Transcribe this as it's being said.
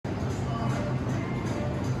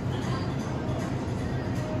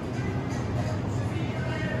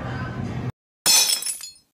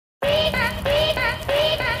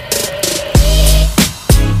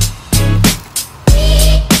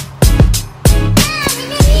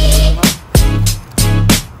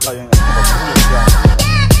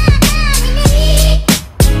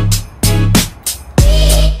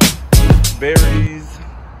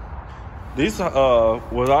These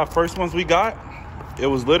was our first ones we got. It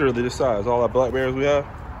was literally this size. All our blackberries we have.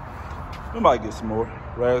 We might get some more.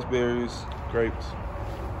 Raspberries, grapes.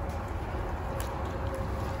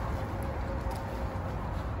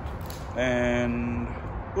 And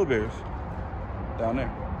blueberries down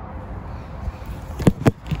there.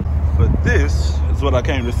 But this is what I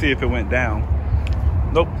came to see if it went down.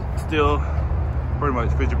 Nope, still pretty much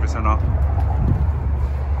 50% off.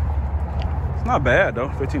 It's not bad though,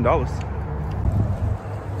 $15.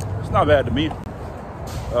 It's not bad to me. I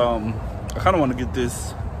kind of want to get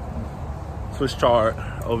this Swiss chard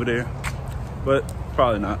over there, but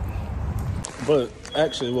probably not. But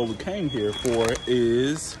actually what we came here for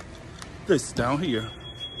is this down here.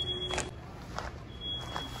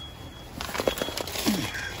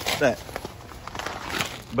 That.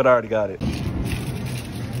 But I already got it.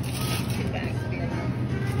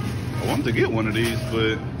 I wanted to get one of these,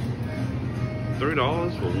 but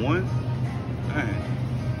 $3 for one? Dang.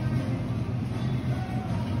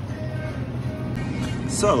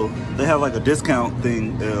 So they have like a discount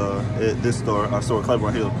thing at this store. I saw at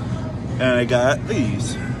Claiborne Hill, and I got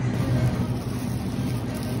these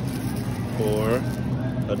for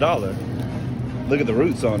 $1. Look at the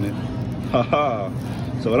roots on it. Haha.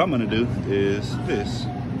 So what I'm gonna do is this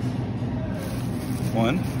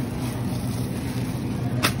one.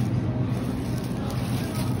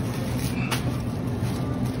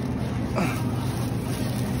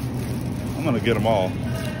 I'm gonna get them all.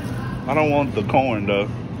 I don't want the corn though.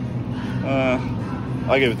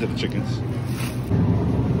 I'll give it to the chickens.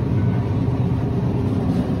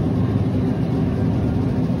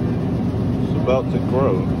 It's about to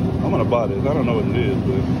grow. I'm gonna buy this. I don't know what it is,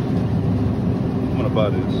 but I'm gonna buy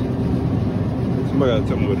this. Somebody gotta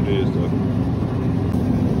tell me what it is though.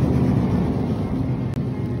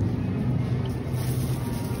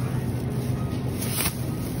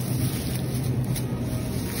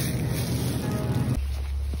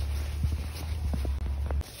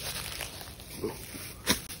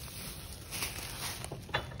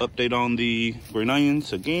 Update on the green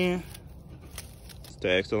onions again.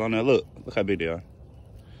 Tag still on there. Look how big they are.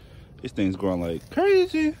 This thing's growing like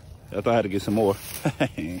crazy. I thought I had to get some more. What's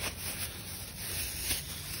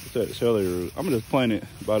that celery root? I'm gonna just plant it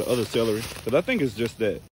by the other celery, because I think it's just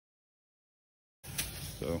that.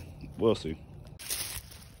 So we'll see.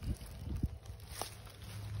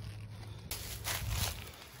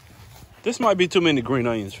 This might be too many green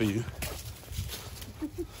onions for you.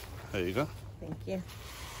 There you go. Thank you.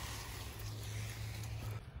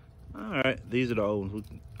 All right, these are the old ones.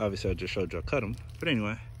 Obviously, I just showed you I cut them. But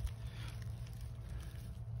anyway.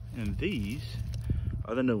 And these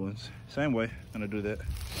are the new ones. Same way, gonna do that.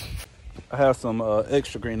 I have some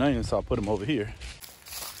extra green onions, so I'll put them over here.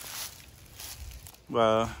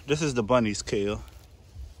 This is the bunny's kale.